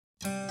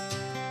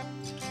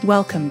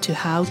Welcome to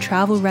How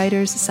Travel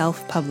Writers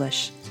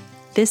Self-Publish.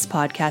 This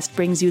podcast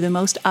brings you the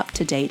most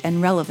up-to-date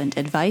and relevant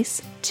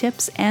advice,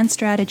 tips, and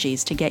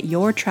strategies to get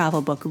your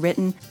travel book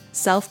written,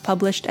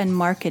 self-published, and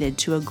marketed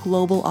to a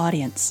global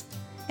audience.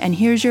 And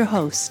here's your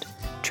host,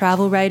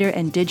 travel writer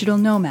and digital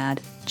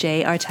nomad,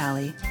 Jay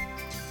Artali.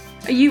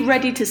 Are you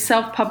ready to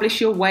self-publish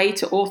your way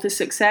to author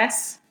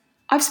success?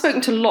 I've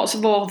spoken to lots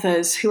of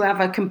authors who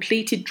have a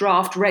completed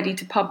draft ready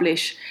to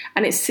publish,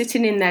 and it's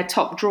sitting in their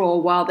top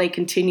drawer while they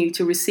continue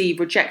to receive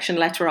rejection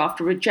letter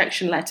after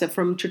rejection letter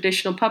from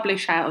traditional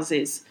publish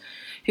houses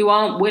who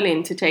aren't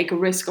willing to take a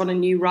risk on a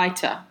new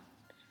writer.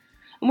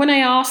 And when I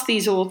ask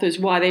these authors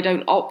why they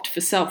don't opt for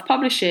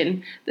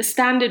self-publishing, the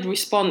standard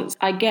response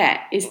I get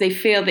is they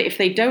feel that if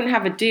they don't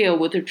have a deal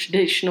with a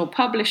traditional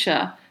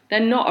publisher, they're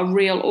not a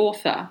real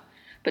author.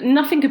 But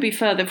nothing could be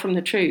further from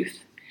the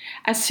truth.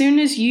 As soon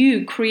as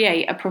you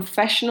create a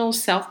professional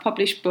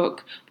self-published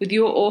book with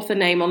your author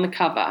name on the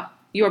cover,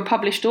 you're a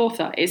published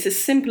author. It's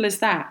as simple as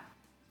that.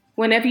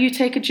 Whenever you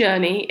take a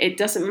journey, it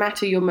doesn't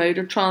matter your mode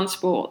of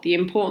transport. The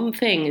important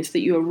thing is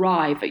that you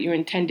arrive at your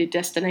intended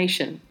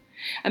destination.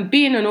 And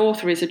being an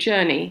author is a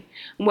journey.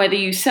 And whether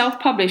you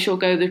self-publish or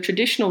go the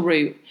traditional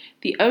route,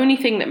 the only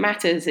thing that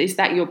matters is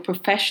that your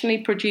professionally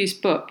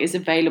produced book is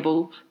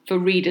available for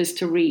readers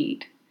to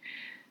read.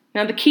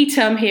 Now, the key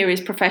term here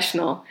is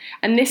professional,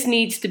 and this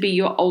needs to be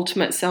your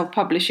ultimate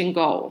self-publishing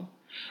goal.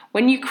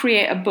 When you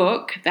create a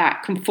book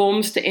that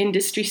conforms to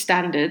industry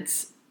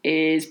standards,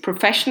 is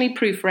professionally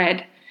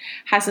proofread,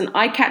 has an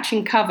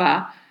eye-catching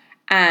cover,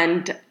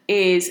 and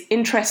is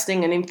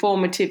interesting and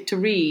informative to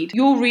read,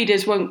 your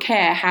readers won't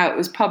care how it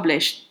was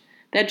published.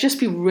 They'll just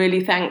be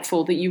really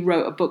thankful that you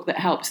wrote a book that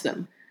helps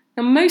them.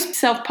 Now, most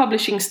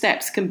self-publishing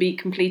steps can be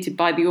completed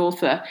by the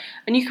author,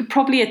 and you could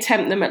probably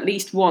attempt them at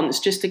least once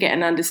just to get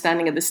an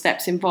understanding of the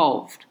steps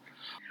involved.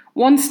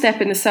 One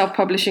step in the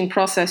self-publishing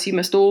process you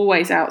must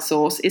always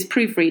outsource is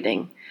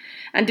proofreading.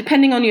 And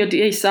depending on your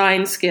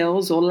design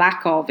skills or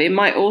lack of, it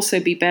might also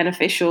be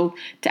beneficial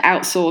to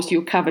outsource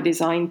your cover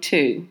design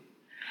too.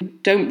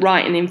 Don't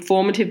write an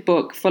informative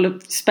book full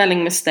of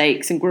spelling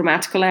mistakes and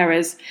grammatical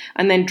errors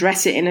and then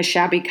dress it in a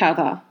shabby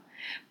cover.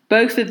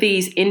 Both of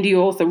these indie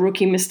author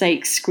rookie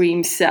mistakes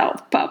scream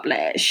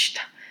self-published.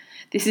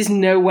 This is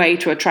no way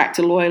to attract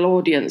a loyal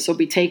audience or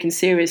be taken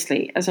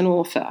seriously as an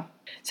author.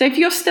 So if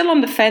you're still on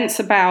the fence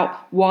about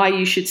why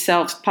you should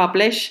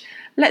self-publish,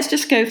 let's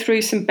just go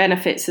through some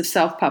benefits of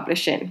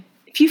self-publishing.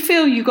 If you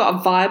feel you've got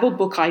a viable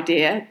book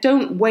idea,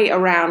 don't wait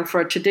around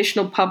for a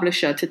traditional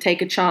publisher to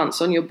take a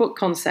chance on your book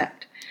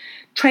concept.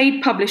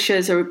 Trade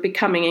publishers are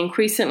becoming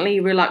increasingly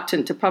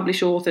reluctant to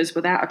publish authors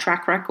without a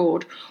track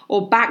record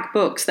or back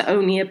books that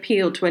only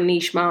appeal to a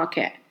niche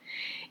market.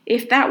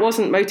 If that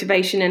wasn't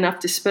motivation enough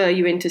to spur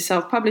you into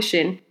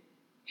self-publishing,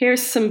 here are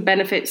some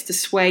benefits to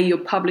sway your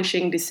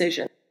publishing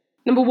decision.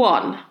 Number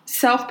 1,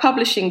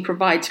 self-publishing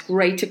provides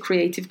greater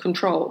creative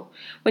control.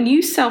 When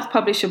you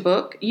self-publish a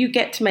book, you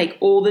get to make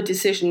all the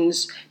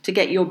decisions to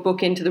get your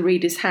book into the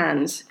reader's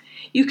hands.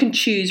 You can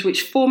choose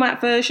which format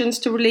versions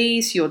to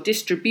release, your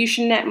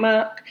distribution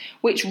network,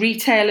 which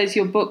retailers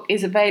your book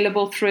is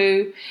available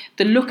through,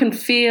 the look and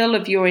feel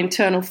of your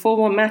internal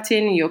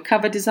formatting, your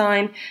cover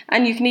design,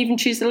 and you can even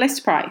choose the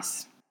list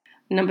price.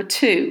 Number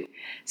 2,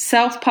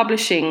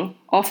 self-publishing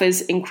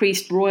offers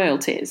increased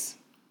royalties.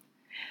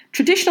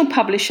 Traditional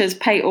publishers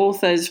pay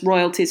authors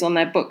royalties on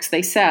their books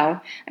they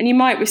sell, and you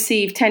might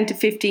receive 10 to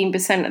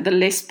 15% of the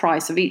list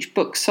price of each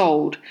book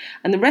sold,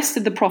 and the rest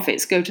of the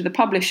profits go to the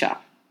publisher.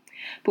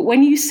 But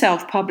when you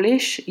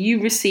self-publish, you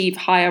receive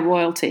higher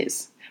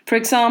royalties. For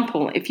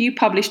example, if you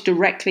publish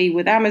directly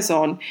with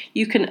Amazon,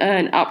 you can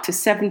earn up to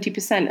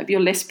 70% of your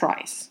list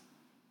price.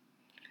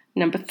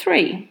 Number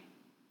 3,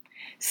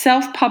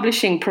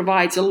 self-publishing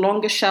provides a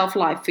longer shelf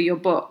life for your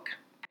book.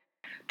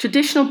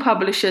 Traditional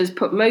publishers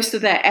put most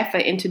of their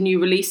effort into new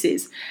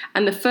releases,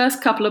 and the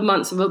first couple of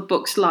months of a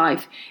book's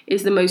life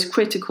is the most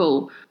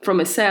critical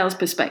from a sales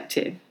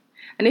perspective.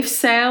 And if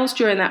sales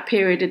during that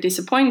period are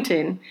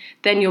disappointing,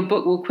 then your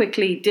book will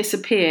quickly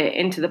disappear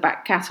into the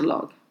back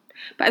catalogue.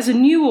 But as a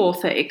new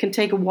author, it can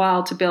take a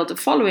while to build a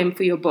following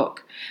for your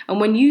book.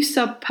 And when you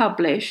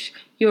self-publish,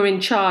 you're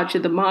in charge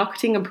of the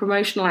marketing and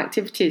promotional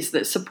activities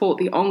that support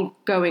the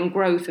ongoing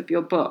growth of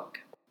your book.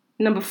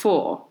 Number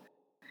 4,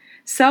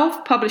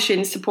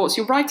 self-publishing supports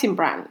your writing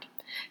brand.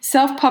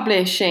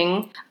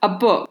 Self-publishing a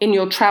book in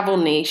your travel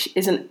niche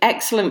is an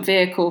excellent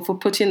vehicle for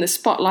putting the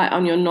spotlight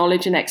on your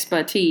knowledge and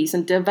expertise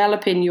and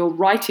developing your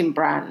writing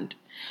brand.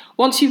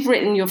 Once you've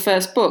written your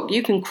first book,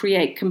 you can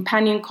create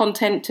companion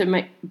content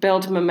to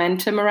build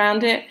momentum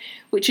around it,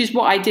 which is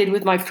what I did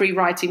with my free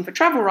Writing for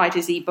Travel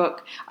Writers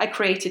ebook. I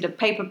created a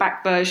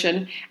paperback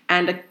version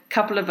and a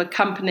couple of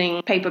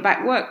accompanying paperback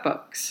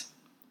workbooks.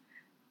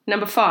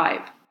 Number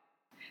 5,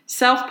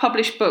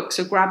 self-published books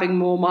are grabbing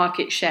more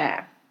market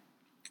share.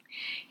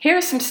 Here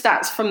are some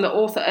stats from the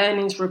author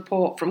earnings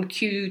report from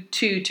Q2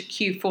 to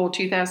Q4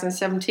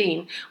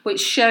 2017, which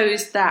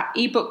shows that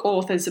ebook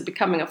authors are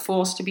becoming a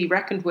force to be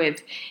reckoned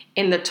with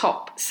in the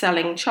top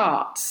selling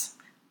charts.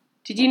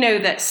 Did you know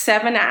that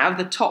 7 out of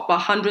the top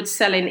 100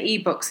 selling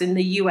ebooks in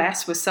the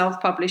US were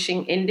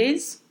self-publishing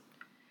indies?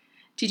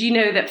 Did you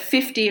know that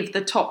 50 of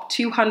the top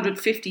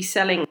 250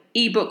 selling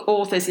ebook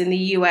authors in the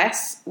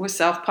US were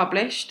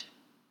self-published?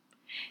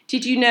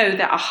 Did you know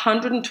that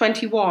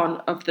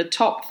 121 of the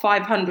top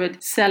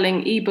 500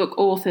 selling ebook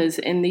authors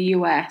in the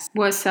US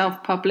were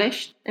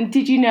self-published? And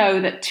did you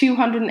know that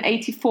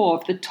 284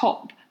 of the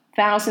top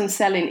 1,000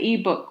 selling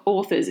ebook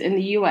authors in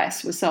the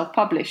US were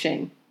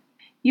self-publishing?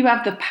 You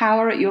have the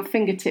power at your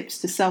fingertips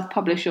to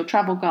self-publish your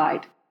travel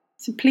guide.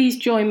 So please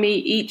join me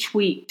each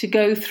week to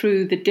go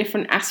through the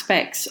different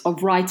aspects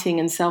of writing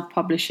and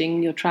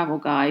self-publishing your travel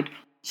guide.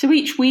 So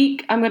each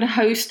week I'm going to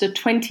host a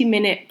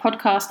 20-minute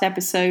podcast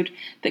episode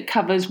that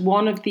covers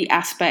one of the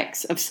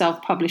aspects of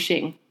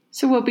self-publishing.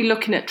 So we'll be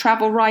looking at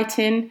travel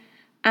writing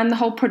and the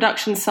whole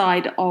production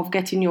side of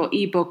getting your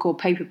ebook or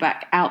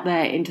paperback out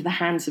there into the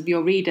hands of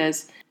your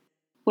readers.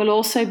 We'll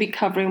also be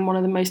covering one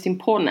of the most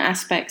important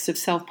aspects of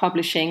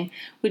self-publishing,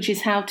 which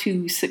is how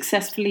to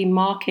successfully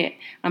market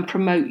and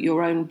promote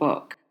your own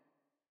book.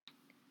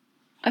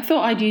 I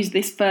thought I'd use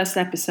this first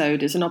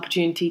episode as an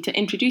opportunity to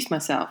introduce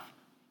myself.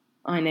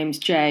 My name's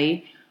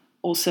Jay,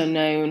 also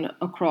known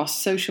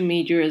across social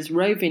media as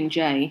Roving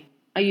Jay.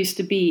 I used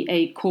to be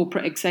a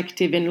corporate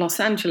executive in Los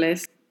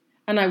Angeles,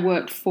 and I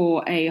worked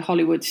for a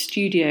Hollywood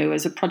studio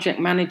as a project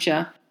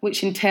manager,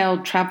 which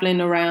entailed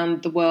traveling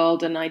around the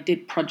world, and I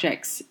did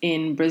projects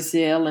in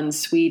Brazil and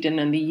Sweden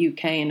and the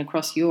UK and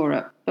across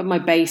Europe. But my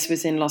base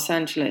was in Los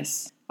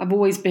Angeles. I've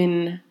always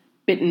been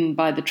bitten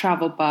by the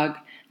travel bug,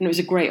 and it was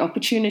a great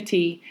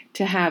opportunity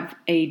to have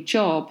a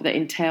job that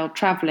entailed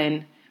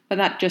traveling, but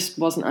that just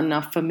wasn't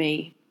enough for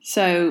me.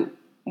 So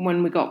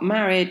when we got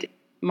married,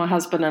 my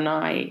husband and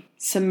I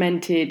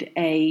cemented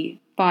a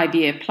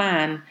 5-year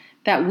plan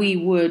that we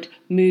would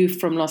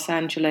move from Los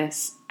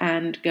Angeles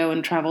and go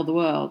and travel the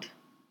world.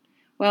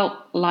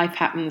 Well, life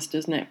happens,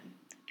 doesn't it?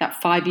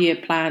 That 5-year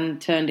plan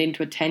turned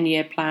into a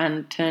 10-year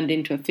plan, turned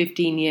into a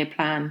 15-year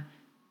plan.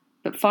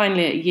 But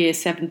finally, at year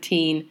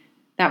 17,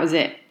 that was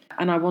it.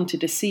 And I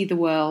wanted to see the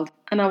world,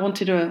 and I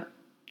wanted to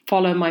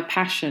follow my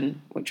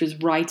passion, which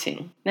was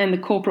writing. Now, in the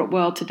corporate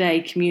world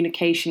today,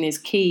 communication is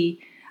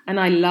key, and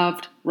I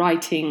loved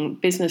writing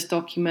business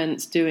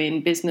documents,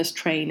 doing business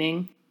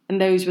training, and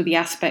those were the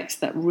aspects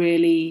that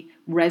really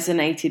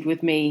resonated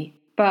with me.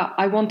 But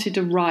I wanted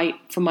to write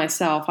for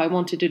myself. I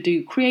wanted to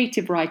do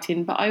creative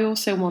writing, but I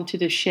also wanted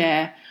to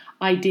share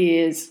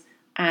ideas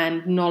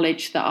and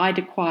knowledge that I'd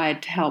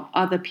acquired to help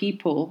other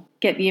people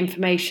get the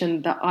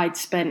information that I'd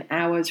spent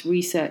hours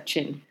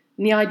researching.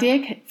 And the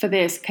idea for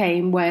this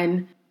came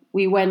when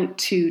we went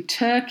to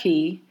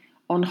Turkey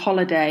on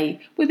holiday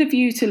with a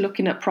view to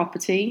looking at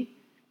property.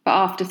 But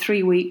after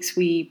 3 weeks,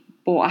 we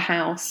bought a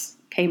house,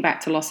 came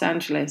back to Los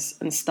Angeles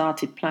and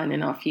started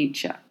planning our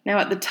future. Now,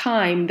 at the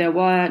time, there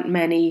weren't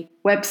many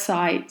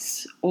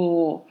websites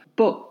or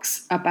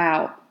books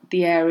about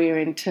the area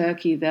in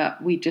Turkey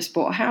that we just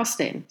bought a house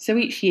in. So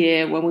each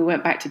year when we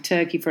went back to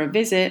Turkey for a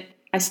visit,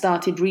 I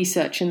started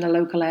researching the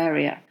local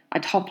area.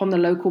 I'd hop on the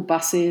local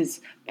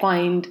buses,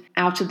 find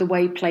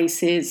out-of-the-way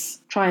places,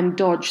 try and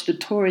dodge the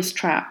tourist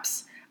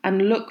traps,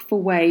 and look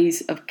for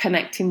ways of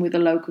connecting with the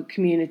local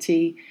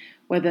community,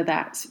 whether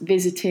that's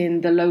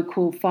visiting the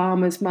local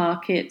farmers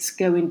markets,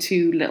 going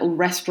to little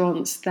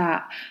restaurants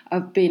that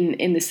have been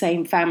in the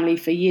same family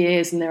for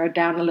years and they're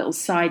down a little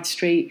side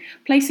street,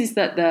 places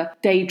that the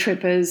day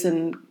trippers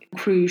and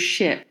cruise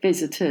ship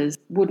visitors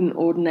wouldn't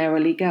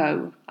ordinarily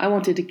go. I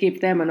wanted to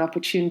give them an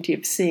opportunity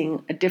of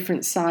seeing a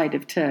different side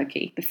of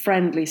Turkey, the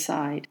friendly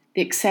side,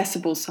 the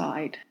accessible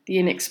side, the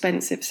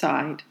inexpensive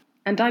side.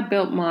 And I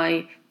built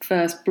my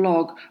first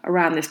blog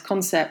around this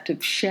concept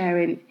of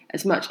sharing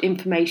as much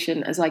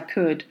information as I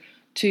could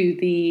to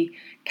the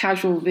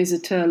casual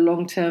visitor,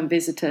 long-term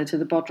visitor to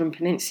the Bodrum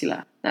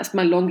Peninsula. That's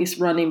my longest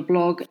running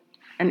blog.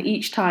 And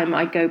each time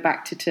I go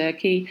back to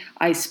Turkey,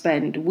 I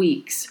spend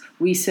weeks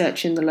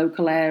researching the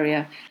local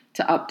area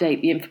to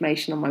update the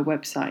information on my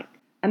website.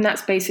 And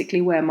that's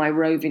basically where my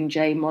Roving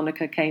Jay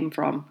moniker came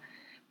from.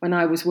 When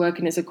I was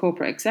working as a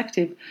corporate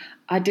executive,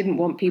 I didn't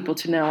want people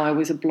to know I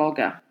was a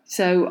blogger.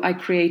 So I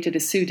created a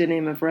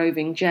pseudonym of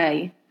Roving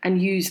Jay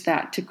and used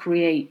that to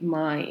create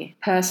my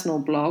personal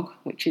blog,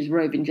 which is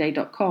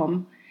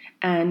rovingjay.com,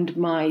 and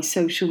my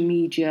social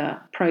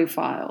media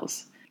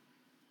profiles.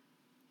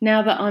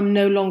 Now that I'm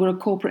no longer a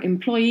corporate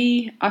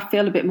employee, I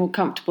feel a bit more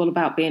comfortable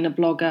about being a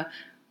blogger.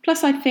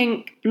 Plus, I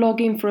think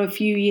blogging for a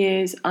few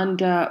years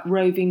under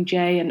Roving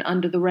Jay and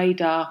under the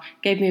radar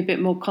gave me a bit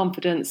more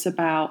confidence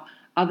about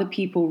other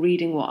people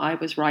reading what I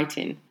was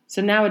writing.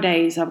 So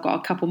nowadays, I've got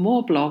a couple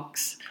more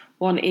blogs.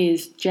 One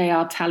is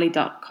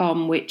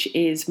jrtally.com, which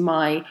is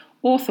my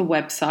author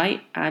website,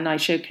 and I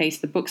showcase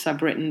the books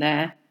I've written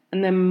there.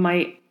 And then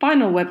my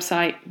final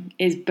website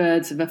is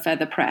Birds of a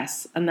Feather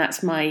Press, and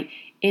that's my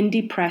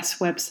indie press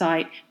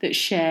website that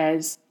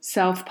shares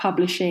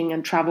self-publishing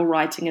and travel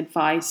writing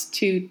advice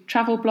to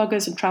travel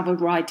bloggers and travel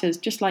writers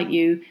just like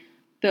you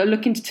that are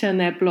looking to turn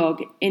their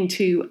blog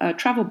into a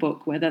travel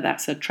book, whether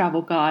that's a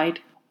travel guide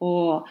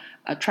or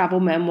a travel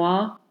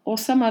memoir or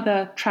some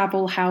other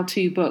travel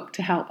how-to book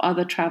to help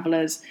other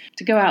travellers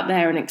to go out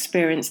there and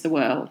experience the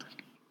world.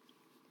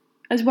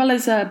 As well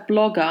as a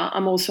blogger,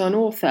 I'm also an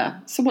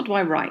author. So what do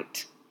I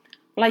write?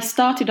 Well, I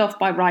started off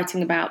by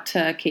writing about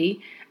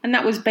Turkey, and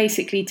that was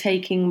basically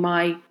taking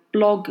my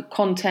blog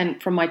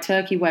content from my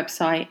Turkey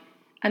website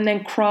and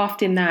then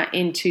crafting that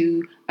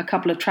into a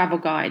couple of travel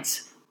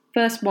guides.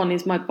 First one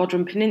is my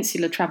Bodrum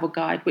Peninsula travel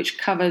guide, which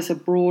covers a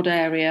broad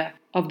area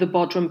of the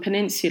Bodrum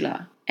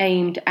Peninsula,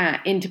 aimed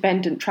at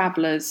independent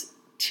travellers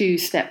to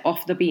step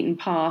off the beaten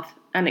path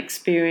and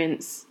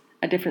experience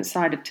a different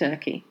side of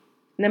Turkey.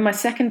 And then my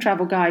second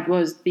travel guide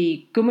was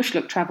the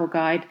Gumuşluk travel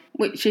guide,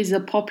 which is a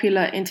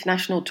popular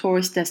international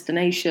tourist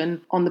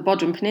destination on the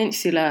Bodrum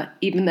Peninsula,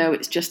 even though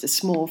it's just a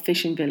small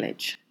fishing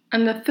village.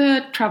 And the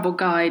third travel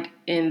guide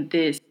in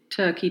this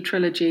Turkey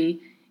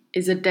trilogy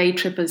is a day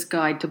tripper's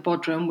guide to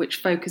Bodrum, which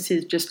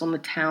focuses just on the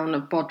town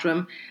of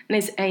Bodrum and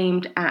is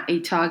aimed at a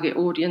target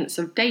audience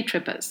of day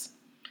trippers.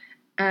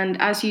 And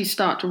as you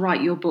start to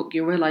write your book,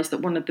 you'll realise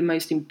that one of the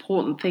most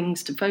important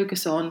things to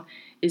focus on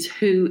is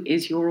who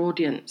is your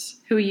audience?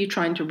 Who are you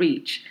trying to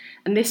reach?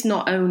 And this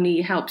not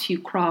only helps you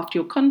craft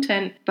your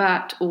content,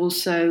 but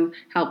also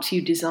helps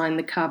you design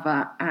the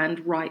cover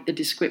and write the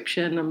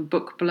description and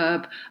book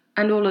blurb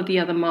and all of the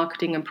other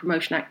marketing and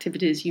promotion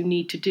activities you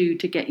need to do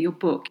to get your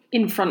book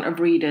in front of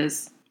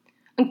readers.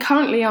 And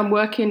currently I'm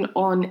working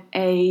on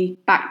a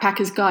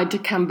backpacker's guide to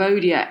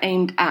Cambodia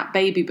aimed at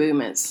baby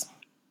boomers.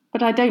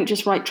 But I don't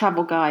just write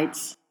travel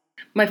guides.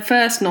 My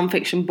first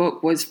non-fiction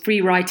book was Free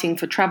Writing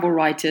for Travel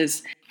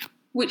Writers,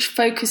 which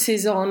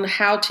focuses on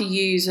how to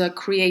use a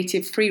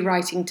creative free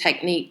writing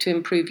technique to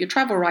improve your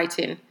travel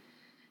writing.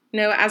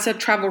 As a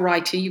travel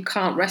writer, you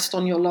can't rest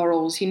on your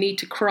laurels. You need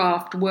to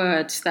craft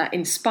words that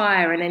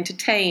inspire and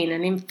entertain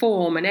and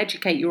inform and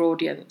educate your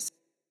audience.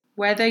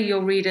 Whether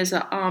your readers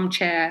are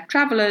armchair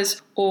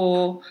travellers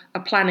or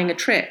are planning a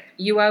trip,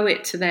 you owe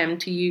it to them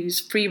to use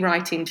free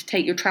writing to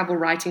take your travel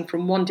writing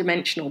from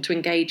one-dimensional to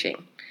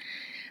engaging.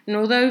 And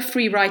although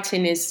free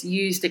writing is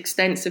used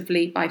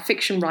extensively by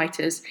fiction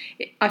writers,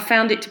 I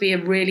found it to be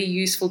a really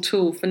useful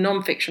tool for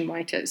non-fiction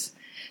writers.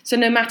 So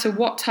no matter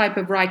what type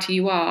of writer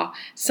you are,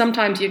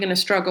 sometimes you're going to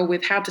struggle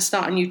with how to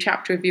start a new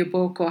chapter of your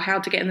book or how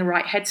to get in the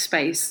right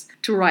headspace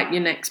to write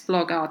your next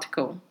blog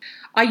article.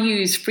 I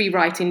use free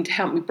writing to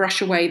help me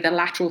brush away the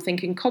lateral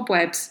thinking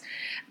cobwebs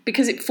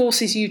because it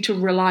forces you to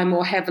rely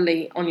more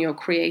heavily on your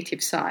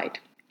creative side.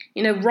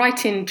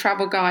 Writing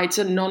travel guides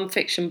and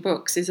non-fiction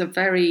books is a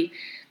very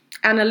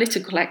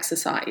analytical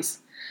exercise.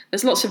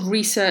 There's lots of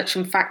research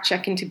and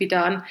fact-checking to be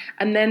done,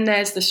 and then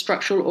there's the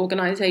structural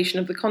organisation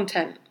of the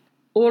content.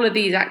 All of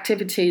these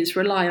activities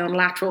rely on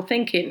lateral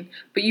thinking,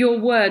 but your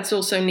words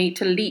also need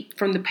to leap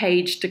from the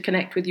page to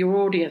connect with your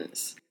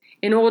audience.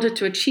 In order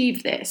to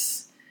achieve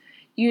this,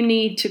 you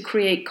need to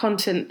create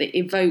content that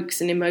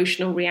evokes an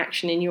emotional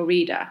reaction in your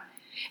reader.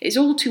 It's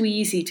all too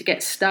easy to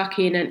get stuck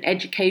in an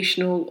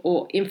educational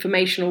or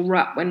informational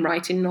rut when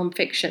writing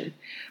non-fiction.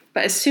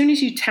 But as soon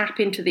as you tap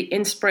into the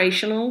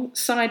inspirational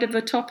side of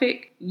a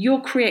topic,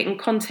 you're creating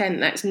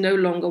content that's no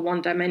longer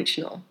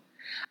one-dimensional.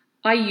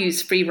 I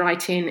use free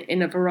writing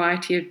in a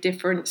variety of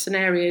different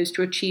scenarios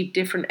to achieve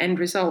different end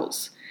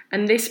results.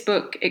 And this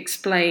book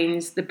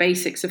explains the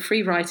basics of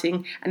free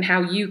writing and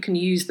how you can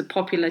use the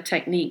popular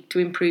technique to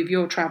improve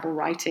your travel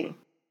writing.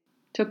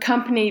 To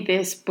accompany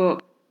this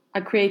book,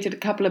 I created a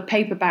couple of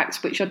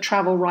paperbacks which are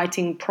travel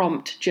writing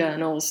prompt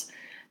journals.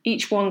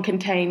 Each one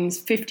contains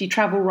 50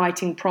 travel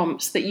writing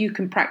prompts that you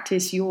can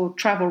practice your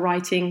travel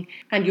writing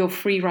and your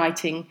free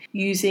writing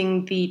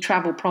using the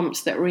travel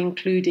prompts that were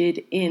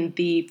included in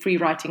the Free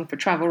Writing for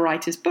Travel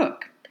Writers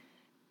book.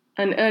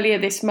 And earlier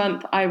this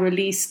month, I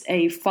released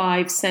a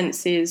 5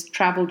 senses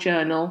travel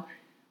journal,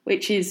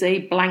 which is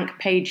a blank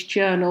page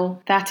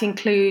journal that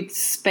includes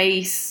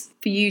space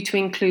for you to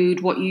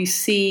include what you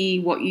see,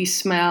 what you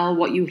smell,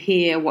 what you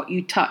hear, what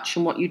you touch,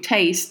 and what you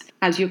taste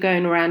as you're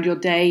going around your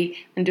day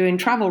and doing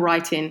travel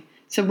writing.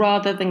 So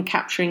rather than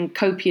capturing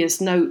copious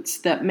notes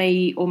that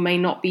may or may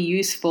not be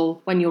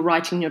useful when you're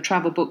writing your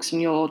travel books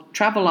and your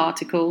travel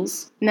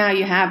articles, now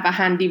you have a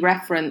handy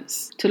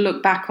reference to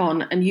look back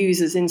on and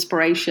use as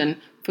inspiration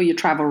for your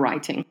travel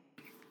writing.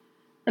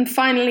 And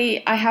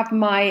finally, I have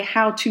my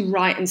How to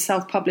Write and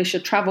Self-Publish a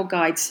Travel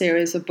Guide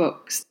series of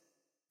books.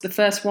 The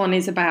first one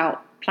is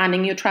about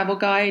planning your travel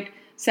guide.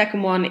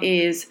 Second one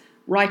is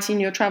writing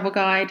your travel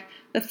guide.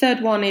 The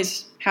third one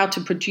is how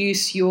to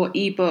produce your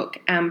ebook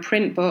and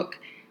print book.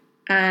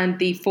 And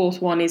the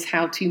fourth one is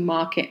how to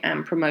market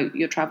and promote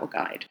your travel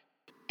guide.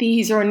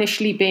 These are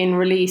initially being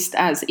released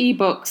as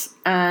ebooks,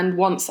 and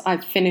once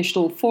I've finished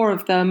all 4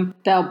 of them,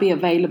 they'll be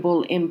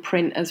available in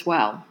print as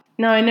well.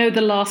 Now, I know the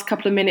last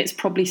couple of minutes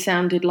probably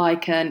sounded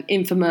like an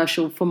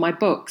infomercial for my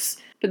books,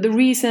 but the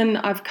reason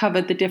I've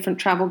covered the different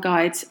travel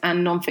guides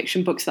and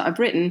non-fiction books that I've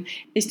written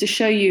is to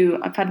show you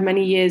I've had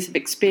many years of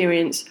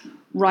experience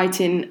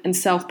writing and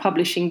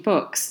self-publishing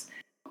books.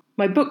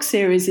 My book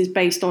series is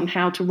based on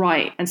how to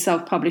write and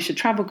self-publish a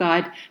travel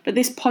guide, but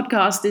this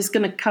podcast is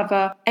going to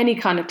cover any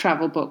kind of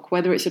travel book,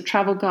 whether it's a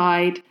travel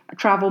guide, a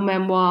travel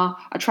memoir,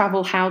 a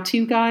travel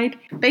how-to guide.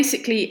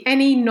 Basically,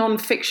 any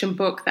non-fiction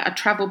book that a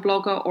travel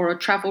blogger or a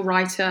travel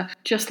writer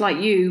just like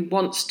you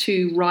wants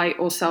to write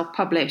or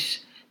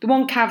self-publish. The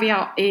one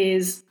caveat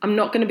is I'm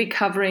not going to be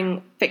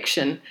covering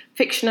fiction.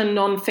 Fiction and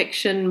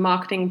non-fiction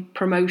marketing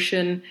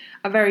promotion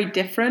are very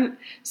different.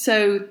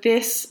 So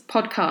this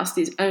podcast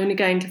is only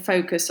going to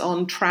focus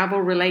on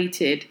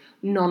travel-related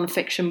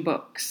non-fiction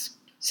books.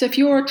 So if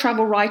you're a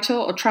travel writer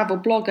or travel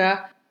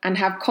blogger and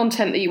have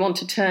content that you want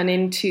to turn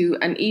into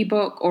an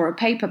ebook or a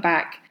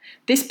paperback,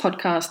 this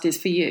podcast is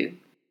for you.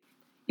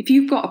 If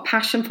you've got a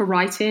passion for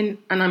writing,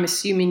 and I'm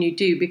assuming you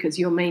do because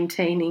you're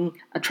maintaining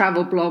a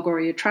travel blog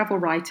or you're a travel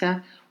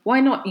writer, why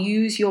not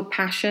use your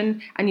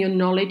passion and your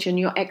knowledge and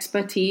your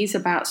expertise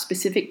about a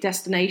specific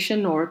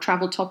destination or a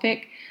travel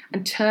topic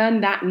and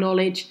turn that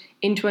knowledge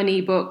into an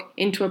ebook,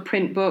 into a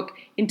print book,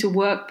 into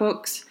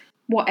workbooks?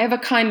 Whatever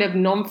kind of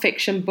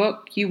non-fiction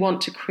book you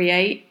want to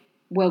create,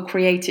 we'll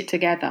create it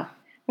together.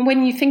 And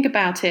when you think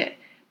about it,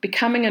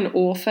 becoming an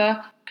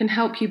author can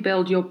help you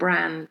build your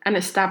brand and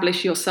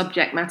establish your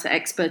subject matter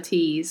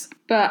expertise.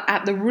 But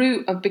at the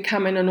root of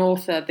becoming an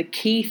author, the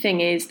key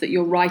thing is that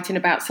you're writing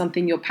about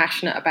something you're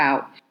passionate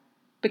about.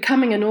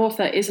 Becoming an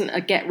author isn't a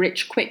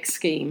get-rich-quick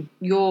scheme.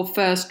 Your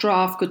first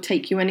draft could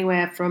take you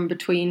anywhere from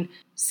between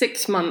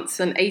 6 months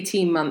and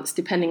 18 months,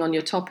 depending on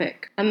your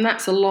topic. And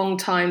that's a long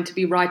time to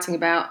be writing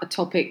about a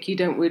topic you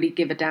don't really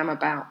give a damn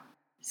about.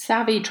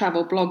 Savvy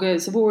travel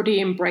bloggers have already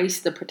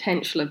embraced the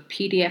potential of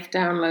PDF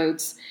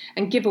downloads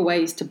and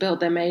giveaways to build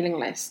their mailing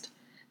list.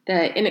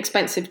 They're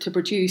inexpensive to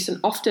produce,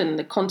 and often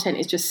the content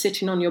is just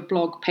sitting on your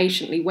blog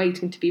patiently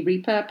waiting to be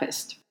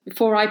repurposed.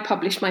 Before I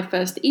published my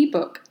first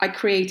ebook, I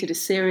created a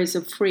series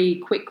of free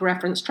quick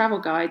reference travel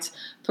guides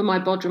for my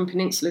Bodrum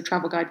Peninsula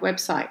Travel Guide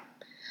website.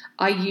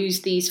 I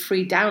used these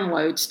free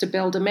downloads to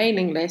build a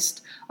mailing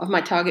list of my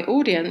target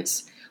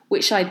audience,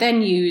 which I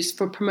then used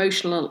for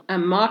promotional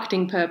and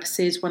marketing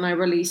purposes when I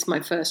released my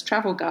first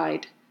travel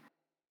guide.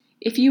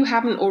 If you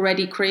haven't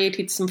already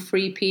created some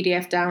free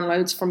PDF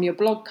downloads from your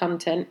blog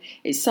content,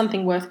 it's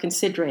something worth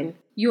considering.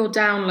 Your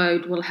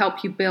download will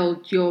help you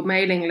build your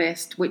mailing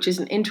list, which is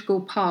an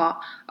integral part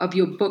of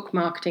your book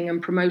marketing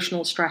and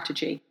promotional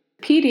strategy.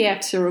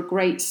 PDFs are a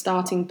great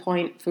starting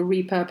point for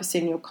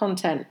repurposing your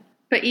content,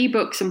 but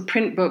ebooks and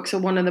print books are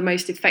one of the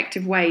most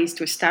effective ways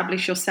to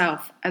establish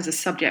yourself as a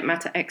subject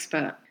matter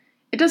expert.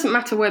 It doesn't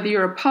matter whether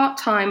you're a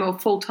part-time or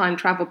full-time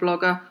travel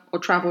blogger or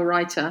travel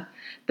writer.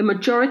 The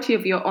majority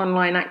of your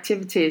online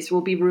activities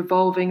will be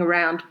revolving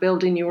around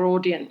building your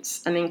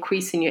audience and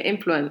increasing your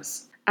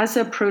influence. As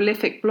a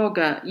prolific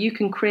blogger, you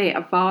can create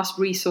a vast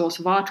resource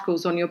of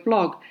articles on your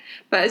blog,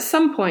 but at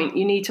some point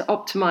you need to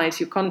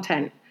optimize your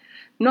content,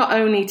 not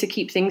only to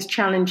keep things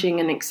challenging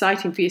and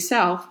exciting for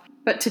yourself,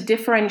 but to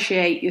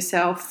differentiate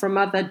yourself from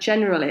other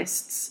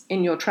generalists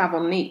in your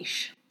travel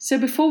niche. So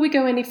before we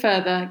go any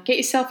further, get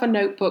yourself a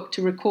notebook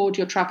to record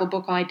your travel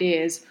book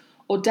ideas,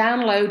 or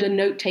download a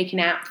note-taking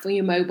app for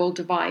your mobile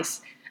device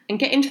and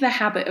get into the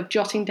habit of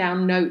jotting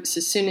down notes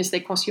as soon as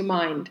they cross your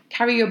mind.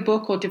 Carry your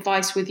book or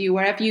device with you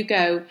wherever you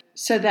go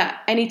so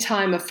that any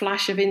time a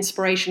flash of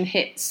inspiration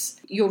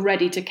hits, you're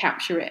ready to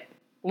capture it.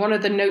 One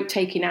of the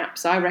note-taking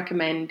apps I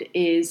recommend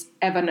is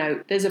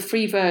Evernote. There's a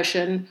free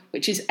version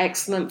which is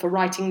excellent for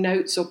writing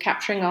notes or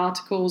capturing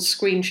articles,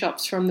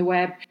 screenshots from the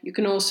web. You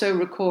can also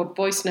record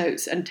voice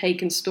notes and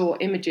take and store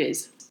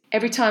images.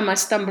 Every time I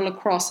stumble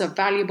across a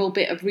valuable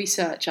bit of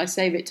research, I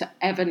save it to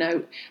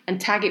Evernote and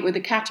tag it with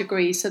a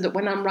category so that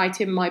when I'm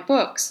writing my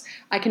books,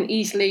 I can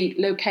easily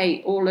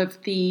locate all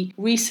of the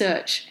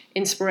research,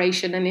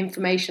 inspiration, and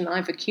information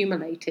I've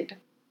accumulated.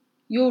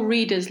 Your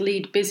readers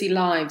lead busy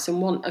lives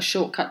and want a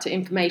shortcut to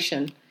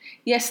information.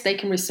 Yes, they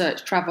can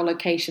research travel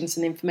locations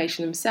and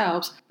information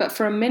themselves, but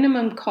for a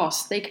minimum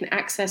cost, they can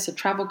access a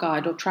travel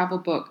guide or travel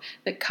book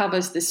that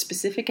covers this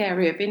specific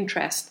area of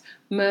interest,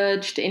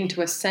 merged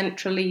into a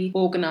centrally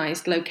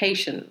organized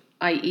location,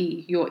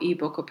 i.e. your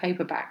ebook or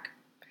paperback.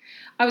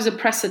 I was a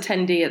press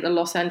attendee at the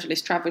Los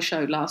Angeles Travel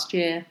Show last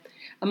year,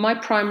 and my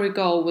primary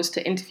goal was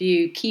to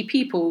interview key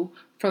people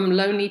from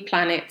Lonely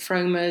Planet,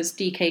 Fromers,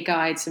 DK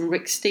Guides, and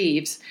Rick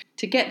Steves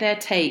to get their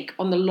take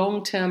on the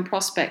long-term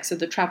prospects of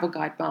the travel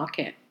guide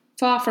market.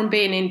 Far from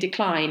being in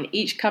decline,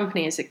 each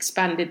company has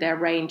expanded their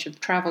range of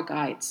travel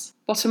guides.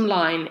 Bottom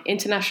line,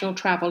 international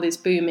travel is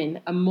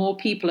booming and more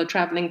people are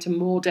traveling to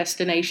more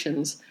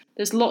destinations.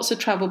 There's lots of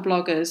travel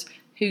bloggers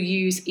who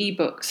use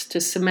ebooks to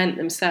cement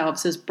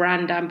themselves as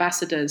brand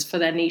ambassadors for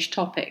their niche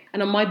topic.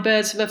 And on my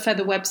Birds of a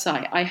Feather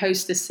website, I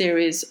host a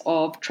series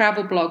of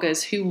travel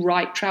bloggers who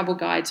write travel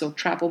guides or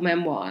travel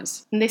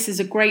memoirs. And this is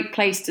a great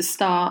place to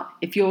start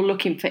if you're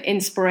looking for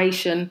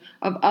inspiration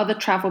of other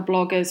travel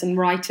bloggers and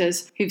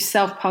writers who've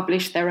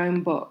self-published their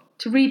own book.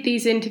 To read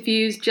these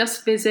interviews,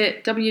 just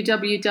visit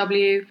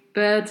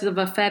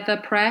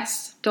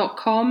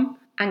www.birdsofafeatherpress.com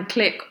and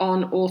click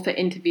on author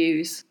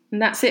interviews.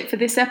 And that's it for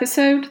this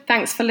episode.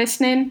 Thanks for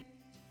listening.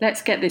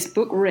 Let's get this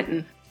book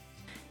written.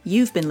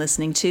 You've been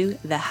listening to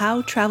the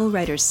How Travel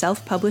Writers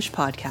Self-Publish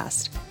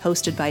podcast,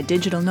 hosted by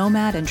digital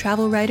nomad and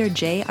travel writer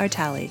Jay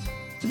Artali.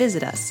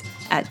 Visit us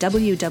at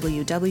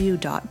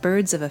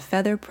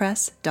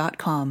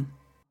www.birdsofaFeatherpress.com.